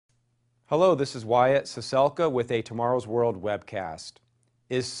Hello, this is Wyatt Saselka with a Tomorrow's World webcast.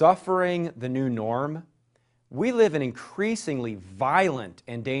 Is suffering the new norm? We live in increasingly violent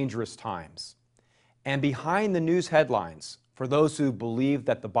and dangerous times. And behind the news headlines, for those who believe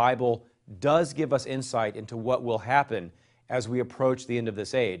that the Bible does give us insight into what will happen as we approach the end of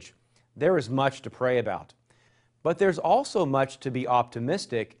this age, there is much to pray about. But there's also much to be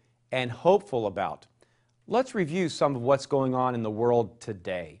optimistic and hopeful about. Let's review some of what's going on in the world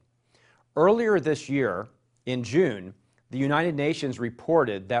today. Earlier this year, in June, the United Nations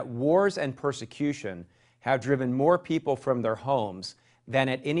reported that wars and persecution have driven more people from their homes than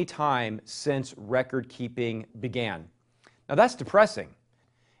at any time since record-keeping began. Now that's depressing,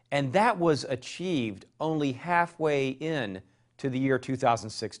 and that was achieved only halfway in to the year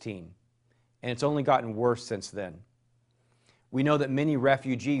 2016, and it's only gotten worse since then. We know that many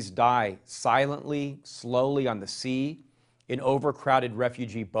refugees die silently, slowly on the sea, in overcrowded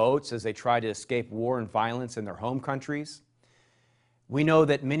refugee boats as they try to escape war and violence in their home countries. We know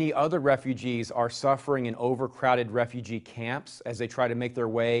that many other refugees are suffering in overcrowded refugee camps as they try to make their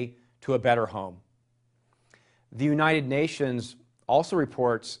way to a better home. The United Nations also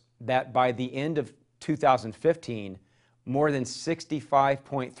reports that by the end of 2015, more than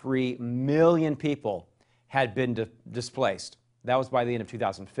 65.3 million people had been displaced. That was by the end of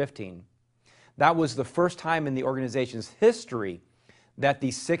 2015. That was the first time in the organization's history that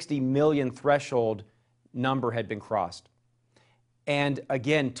the 60 million threshold number had been crossed. And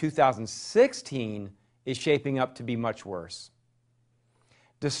again, 2016 is shaping up to be much worse.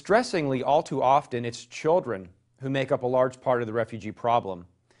 Distressingly, all too often, it's children who make up a large part of the refugee problem.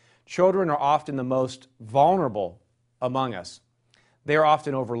 Children are often the most vulnerable among us. They are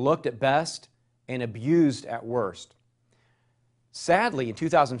often overlooked at best and abused at worst. Sadly, in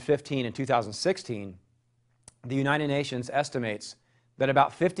 2015 and 2016, the United Nations estimates that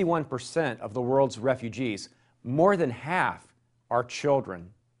about 51% of the world's refugees, more than half, are children.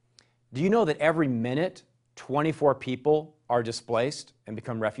 Do you know that every minute, 24 people are displaced and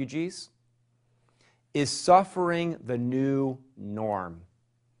become refugees? Is suffering the new norm?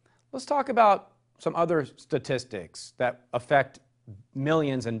 Let's talk about some other statistics that affect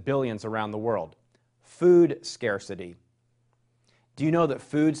millions and billions around the world. Food scarcity. Do you know that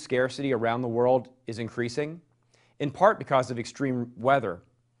food scarcity around the world is increasing? In part because of extreme weather.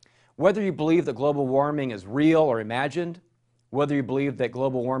 Whether you believe that global warming is real or imagined, whether you believe that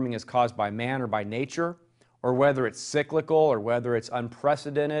global warming is caused by man or by nature, or whether it's cyclical or whether it's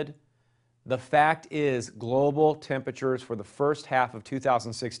unprecedented, the fact is global temperatures for the first half of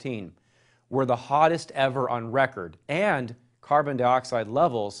 2016 were the hottest ever on record, and carbon dioxide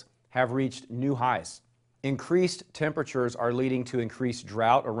levels have reached new highs. Increased temperatures are leading to increased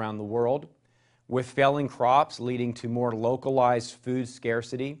drought around the world, with failing crops leading to more localized food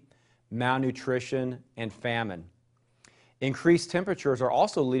scarcity, malnutrition, and famine. Increased temperatures are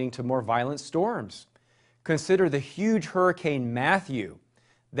also leading to more violent storms. Consider the huge Hurricane Matthew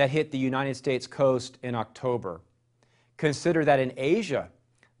that hit the United States coast in October. Consider that in Asia,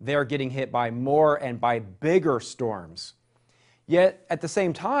 they're getting hit by more and by bigger storms. Yet, at the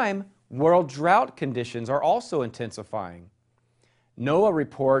same time, world drought conditions are also intensifying. NOAA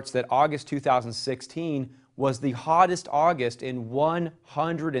reports that August 2016 was the hottest August in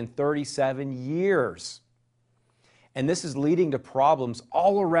 137 years. And this is leading to problems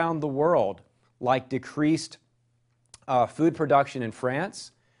all around the world, like decreased food production in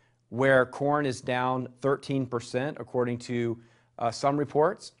France, where corn is down 13%, according to some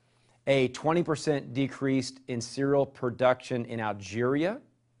reports, a 20% decrease in cereal production in Algeria,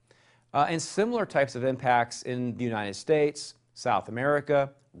 and similar types of impacts in the United States, South America,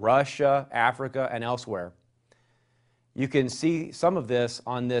 Russia, Africa, and elsewhere. You can see some of this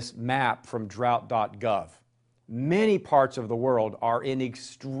on this map from drought.gov. Many parts of the world are in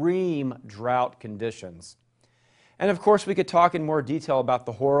extreme drought conditions. And of course, we could talk in more detail about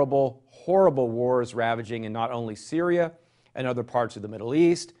the horrible, horrible wars ravaging in not only Syria and other parts of the Middle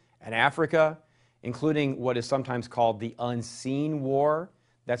East and Africa, including what is sometimes called the unseen war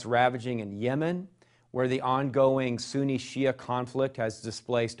that's ravaging in Yemen, where the ongoing Sunni-Shia conflict has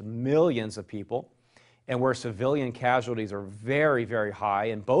displaced millions of people, and where civilian casualties are very, very high,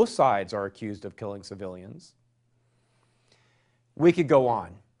 and both sides are accused of killing civilians. We could go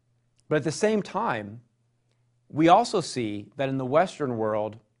on. But at the same time, we also see that in the Western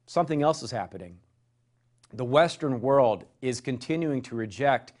world, something else is happening. The Western world is continuing to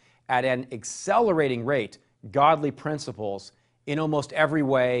reject at an accelerating rate godly principles in almost every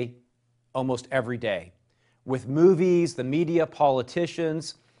way, almost every day. With movies, the media,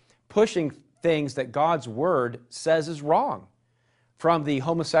 politicians pushing things that God's Word says is wrong. From the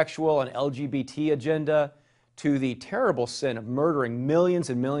homosexual and LGBT agenda to the terrible sin of murdering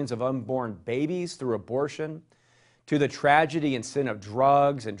millions and millions of unborn babies through abortion, to the tragedy and sin of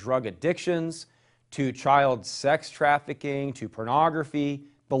drugs and drug addictions, to child sex trafficking, to pornography,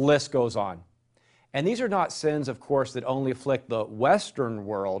 the list goes on. And these are not sins, of course, that only afflict the Western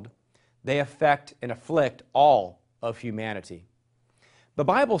world. They affect and afflict all of humanity. The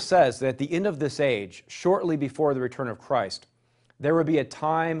Bible says that at the end of this age, shortly before the return of Christ, there will be a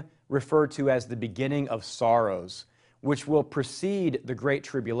time referred to as the beginning of sorrows, which will precede the Great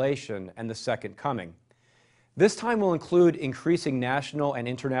Tribulation and the Second Coming. This time will include increasing national and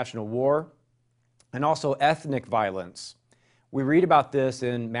international war and also ethnic violence. We read about this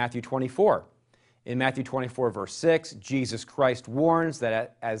in Matthew 24. In Matthew 24, verse 6, Jesus Christ warns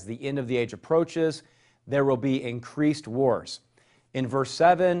that as the end of the age approaches, there will be increased wars. In verse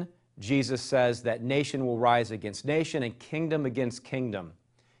 7, Jesus says that nation will rise against nation and kingdom against kingdom.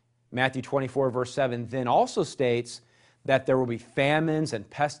 Matthew 24, verse 7 then also states that there will be famines and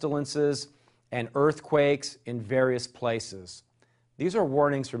pestilences and earthquakes in various places. These are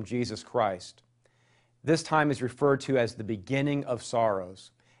warnings from Jesus Christ. This time is referred to as the beginning of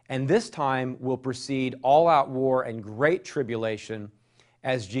sorrows. And this time will precede all-out war and great tribulation,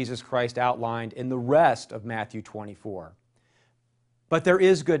 as Jesus Christ outlined in the rest of Matthew 24. But there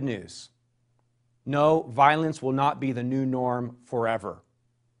is good news. No, violence will not be the new norm forever.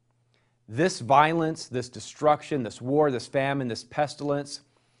 This violence, this destruction, this war, this famine, this pestilence,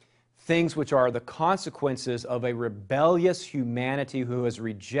 things which are the consequences of a rebellious humanity who has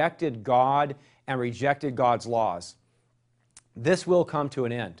rejected God and rejected God's laws. This will come to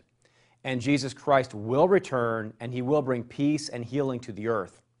an end, and Jesus Christ will return, and He will bring peace and healing to the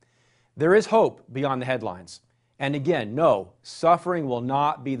earth. There is hope beyond the headlines. And again, no, suffering will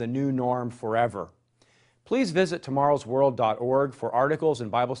not be the new norm forever. Please visit tomorrowsworld.org for articles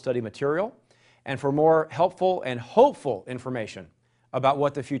and Bible study material and for more helpful and hopeful information about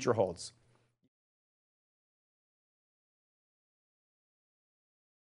what the future holds.